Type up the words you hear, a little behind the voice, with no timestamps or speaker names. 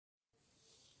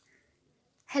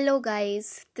Hello,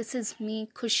 guys, this is me,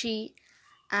 Khushi,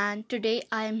 and today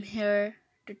I am here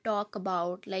to talk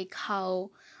about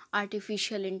how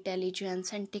artificial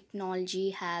intelligence and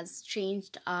technology has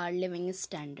changed our living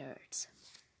standards.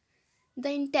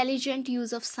 The intelligent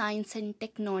use of science and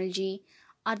technology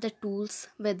are the tools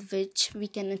with which we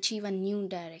can achieve a new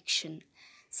direction,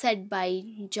 said by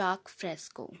Jacques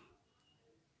Fresco.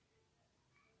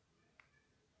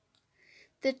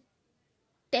 The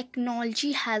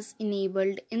technology has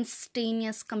enabled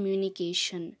instantaneous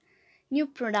communication, new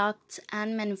products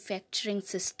and manufacturing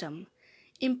system,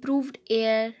 improved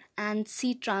air and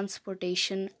sea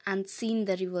transportation, and seen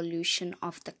the revolution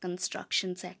of the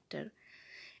construction sector.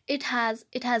 It has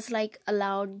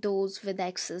allowed those with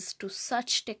access to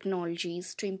such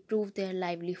technologies to improve their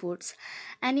livelihoods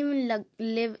and even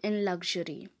live in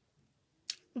luxury.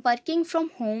 Working from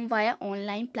home via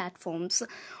online platforms,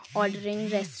 ordering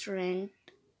restaurant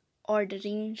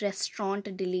ordering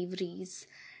restaurant deliveries,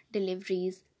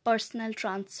 personal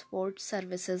transport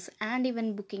services, and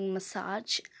even booking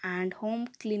massage and home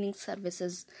cleaning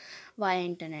services via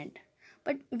internet.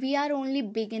 But we are only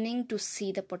beginning to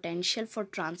see the potential for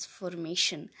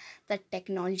transformation that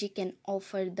technology can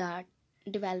offer the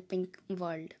developing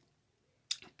world,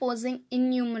 posing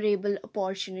innumerable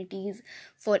opportunities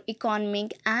for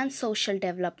economic and social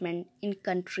development in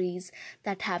countries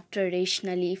that have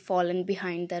traditionally fallen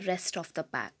behind the rest of the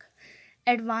pack.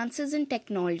 Advances in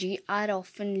technology are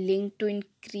often linked to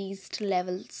increased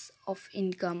levels of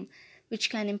income, which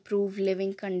can improve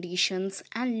living conditions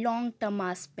and long term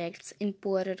aspects in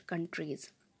poorer countries.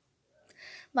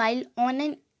 While on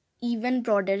an even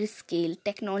broader scale,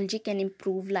 technology can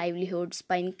improve livelihoods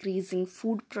by increasing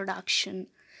food production.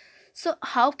 So,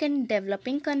 how can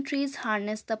developing countries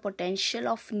harness the potential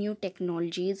of new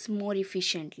technologies more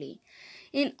efficiently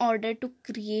in order to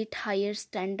create higher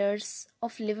standards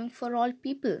of living for all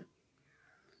people?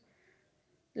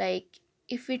 Like,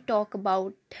 if we talk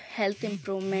about health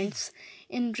improvements,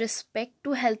 in respect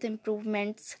to health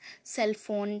improvements, cell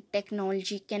phone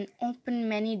technology can open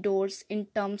many doors in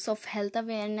terms of health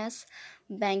awareness,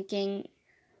 banking,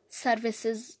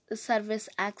 service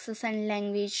access, and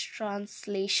language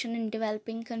translation in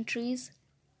developing countries.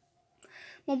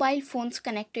 Mobile phones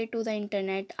connected to the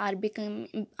internet are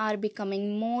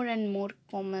becoming more and more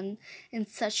common in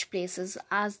such places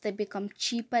as they become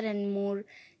cheaper and more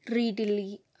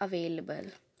readily available,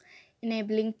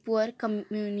 enabling poor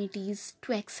communities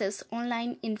to access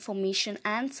online information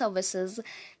and services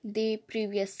they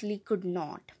previously could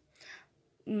not.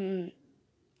 Mm,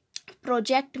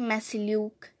 Project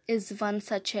Masiluk is one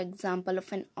such example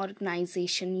of an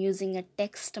organization using a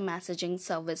text messaging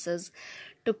services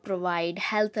to provide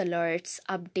health alerts,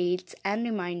 updates, and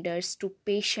reminders to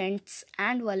patients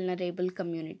and vulnerable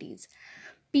communities.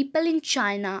 People in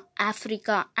China,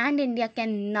 Africa, and India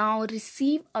can now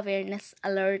receive awareness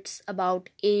alerts about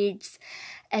AIDS,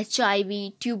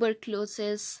 HIV,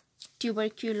 tuberculosis,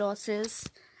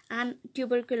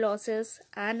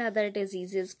 and other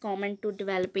diseases common to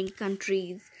developing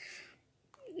countries,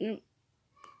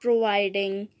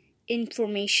 providing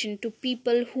information to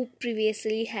people who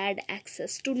previously had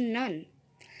access to none.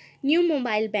 New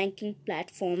mobile banking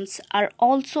platforms are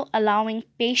also allowing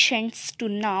patients to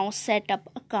now set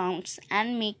up accounts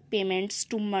and make payments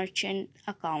to merchant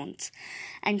accounts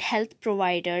and health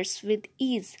providers with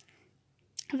ease,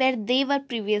 where they were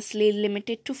previously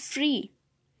limited to free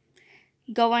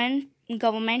government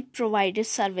government provided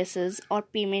services or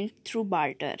payment through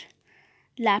barter.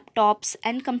 Laptops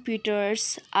and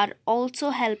computers are also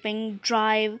helping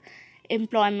drive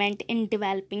employment in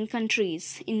developing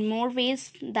countries in more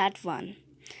ways that one.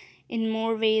 In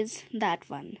more ways that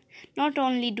one. Not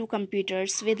only do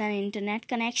computers with an internet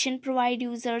connection provide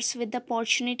users with the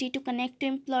opportunity to connect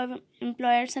to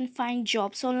employers and find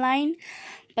jobs online,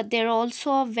 but they're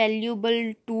also a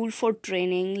valuable tool for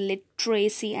training,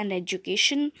 literacy, and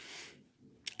education.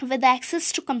 With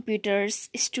access to computers,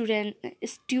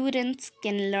 students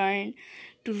can learn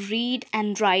to read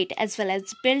and write as well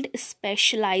as build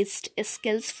specialized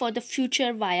skills for the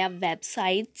future via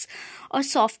websites or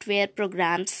software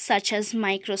programs such as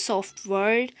Microsoft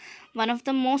Word. One of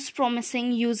the most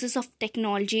promising uses of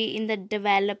technology in the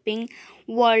developing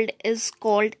world is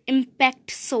called impact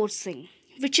sourcing,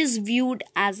 which is viewed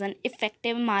as an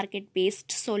effective market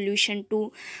based solution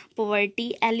to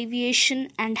poverty alleviation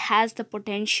and has the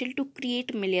potential to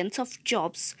create millions of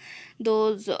jobs,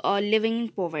 those living in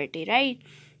poverty, right?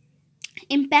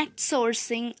 Impact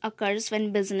sourcing occurs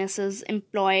when businesses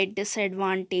employ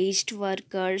disadvantaged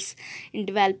workers in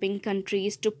developing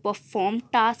countries to perform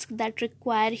tasks that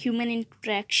require human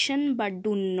interaction but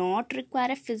do not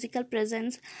require a physical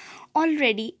presence.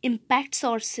 Already, impact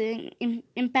sourcing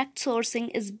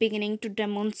is beginning to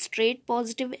demonstrate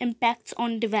positive impacts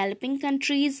on developing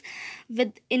countries,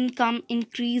 with income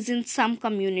increase in some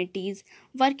communities.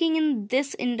 Working in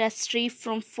this industry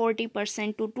from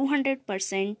 40% to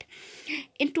 200%.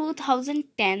 In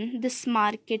 2010, this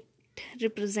market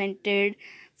represented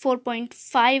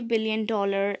 $4.5 billion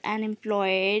and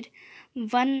employed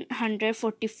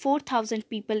 144,000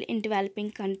 people in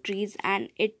developing countries, and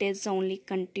it is only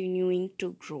continuing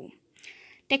to grow.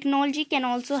 Technology can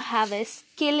also have a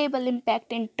scalable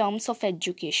impact in terms of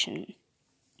education.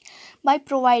 By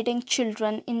providing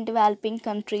children in developing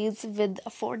countries with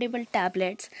affordable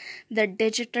tablets, the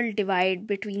digital divide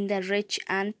between the rich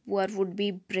and poor would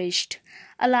be bridged,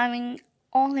 allowing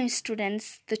all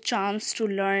students the chance to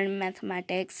learn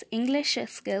mathematics, English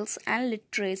skills, and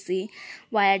literacy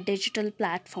via digital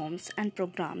platforms and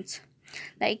programs.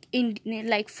 Like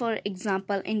for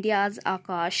example, India's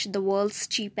Akash, the world's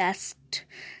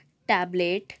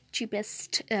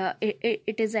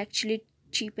it is actually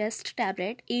cheapest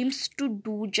tablet, aims to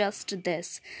do just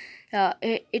this.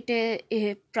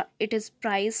 It is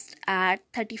priced at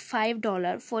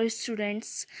 $35 for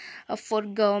students, for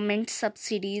government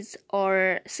subsidies,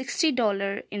 or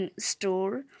 $60 in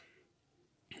store.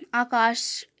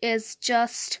 Akash is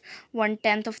just one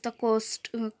tenth of the cost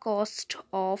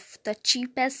of the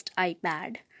cheapest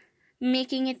iPad,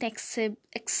 making it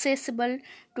accessible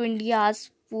to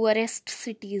India's poorest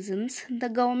citizens. The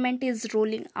government is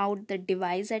rolling out the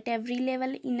device at every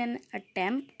level in an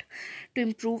attempt to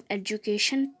improve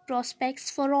education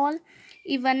prospects for all,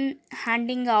 even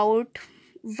handing out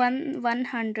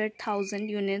 100,000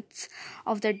 units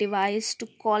of the device to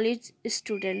college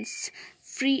students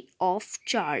free of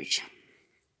charge.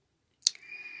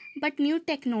 But new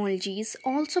technologies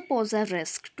also pose a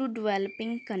risk to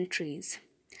developing countries.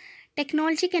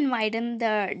 Technology can widen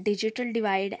the digital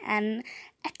divide and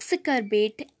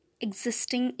exacerbate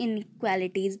existing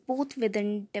inequalities both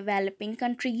within developing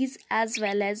countries as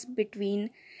well as between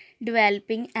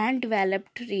developing and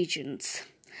developed regions.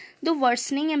 The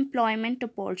worsening employment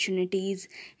opportunities,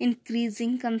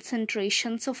 increasing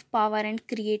concentrations of power, and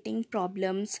creating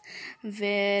problems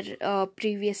where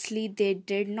previously they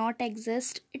did not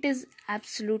exist, it is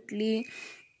absolutely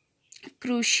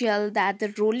crucial that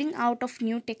the rolling out of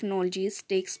new technologies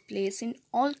takes place in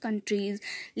all countries,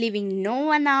 leaving no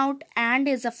one out, and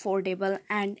is affordable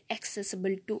and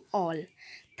accessible to all.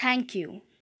 Thank you.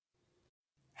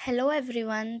 Hello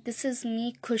everyone, this is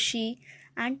me Khushi,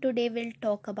 and today we'll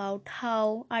talk about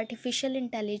how artificial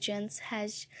intelligence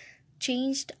has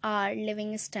changed our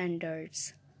living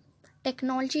standards.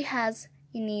 Technology has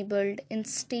enabled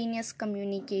instantaneous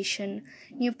communication,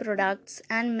 new products,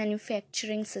 and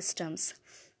manufacturing systems.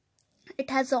 It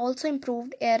has also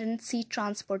improved air and sea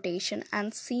transportation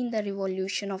and seen the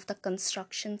revolution of the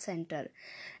construction center.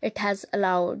 It has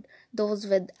allowed those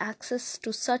with access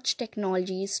to such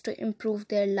technologies to improve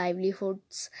their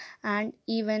livelihoods and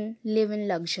even live in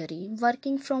luxury,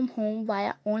 working from home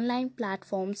via online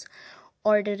platforms,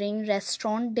 ordering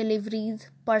restaurant deliveries,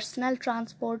 personal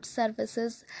transport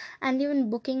services, and even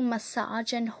booking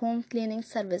massage and home cleaning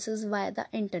services via the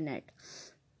internet.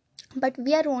 But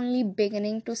we are only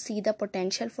beginning to see the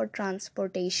potential for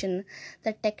transportation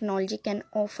that technology can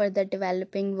offer the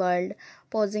developing world,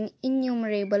 posing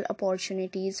innumerable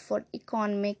opportunities for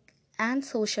economic and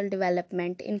social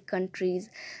development in countries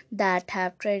that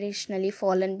have traditionally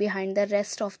fallen behind the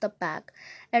rest of the pack.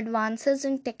 Advances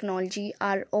in technology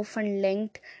are often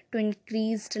linked to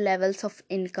increased levels of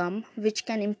income, which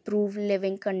can improve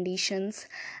living conditions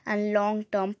and long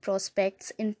term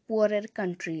prospects in poorer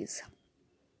countries.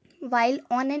 While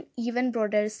on an even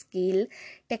broader scale,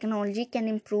 technology can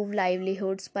improve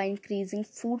livelihoods by increasing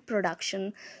food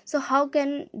production. So, how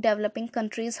can developing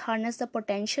countries harness the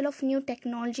potential of new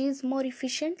technologies more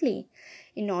efficiently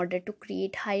in order to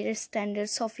create higher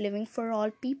standards of living for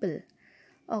all people?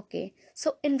 Okay,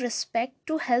 so in respect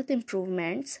to health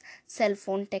improvements, cell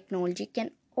phone technology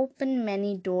can open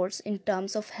many doors in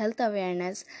terms of health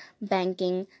awareness,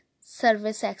 banking,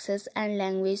 service access, and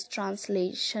language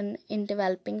translation in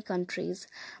developing countries.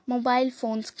 Mobile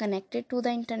phones connected to the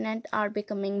internet are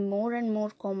becoming more and more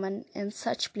common in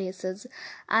such places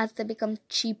as they become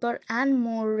cheaper and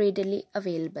more readily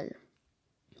available,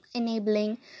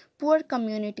 enabling poor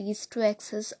communities to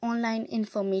access online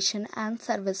information and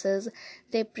services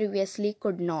they previously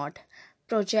could not.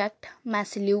 Project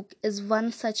Masiluk is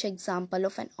one such example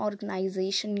of an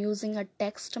organization using a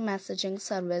text messaging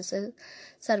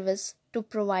service to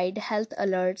provide health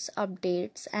alerts,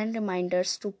 updates, and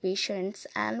reminders to patients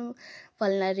and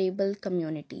vulnerable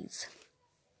communities.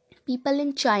 People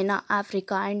in China,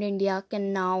 Africa, and India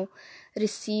can now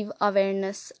receive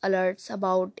awareness alerts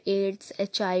about AIDS,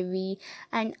 HIV,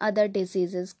 and other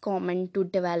diseases common to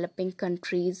developing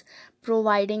countries,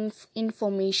 providing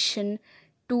information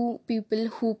to people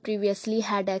who previously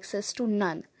had access to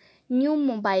none. New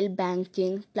mobile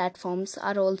banking platforms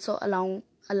are also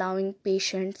allowing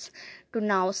patients to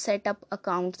now set up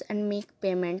accounts and make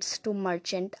payments to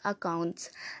merchant accounts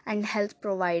and health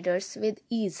providers with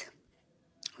ease,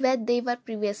 where they were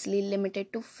previously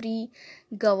limited to free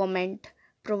government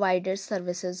provided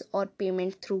services or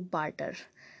payment through barter.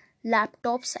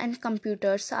 Laptops and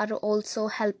computers are also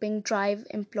helping drive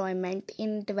employment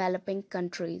in developing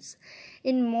countries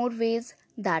in more ways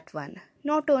than one.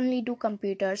 Not only do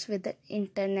computers with an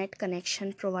internet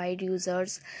connection provide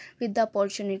users with the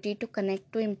opportunity to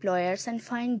connect to employers and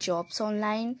find jobs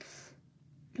online,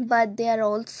 but they are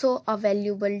also a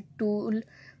valuable tool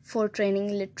for training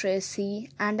literacy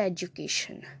and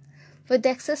education. With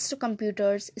access to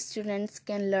computers, students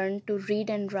can learn to read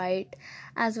and write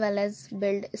as well as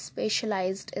build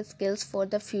specialized skills for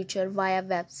the future via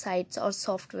websites or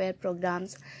software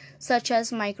programs such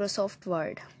as Microsoft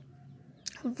Word.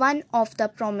 One of the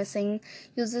promising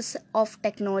uses of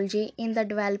technology in the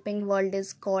developing world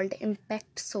is called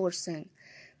impact sourcing,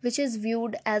 which is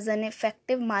viewed as an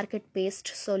effective market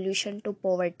based solution to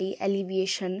poverty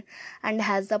alleviation and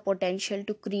has the potential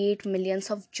to create millions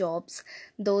of jobs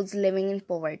those living in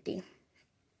poverty.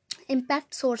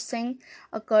 Impact sourcing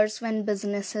occurs when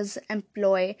businesses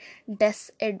employ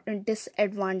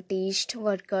disadvantaged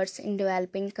workers in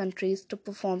developing countries to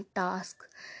perform tasks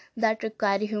that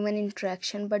require human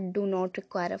interaction but do not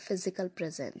require a physical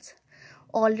presence.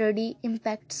 Already,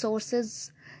 impact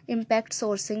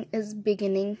sourcing is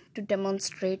beginning to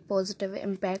demonstrate positive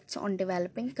impacts on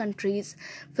developing countries,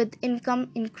 with income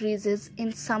increases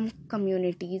in some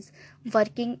communities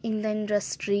working in the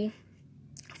industry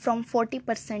from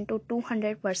 40% to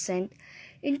 200%.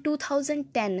 In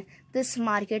 2010, this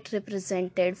market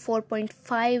represented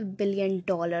 $4.5 billion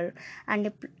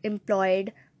and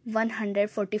employed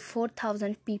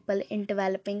 144,000 people in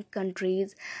developing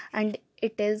countries, and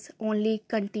it is only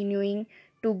continuing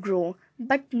to grow.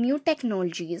 But new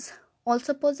technologies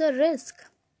also pose a risk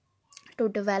to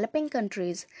developing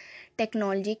countries.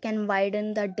 Technology can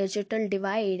widen the digital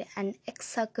divide and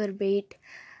exacerbate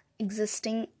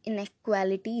existing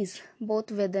inequalities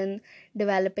both within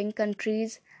developing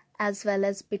countries as well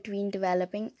as between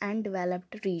developing and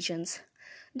developed regions.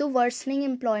 The worsening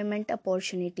employment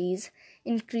opportunities,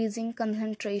 increasing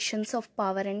concentrations of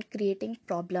power, and creating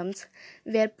problems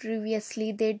where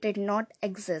previously they did not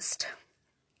exist.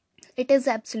 It is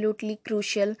absolutely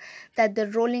crucial that the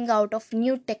rolling out of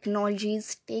new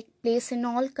technologies take place in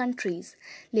all countries,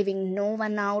 leaving no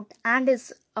one out, and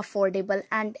is affordable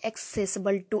and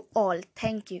accessible to all.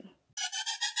 Thank you.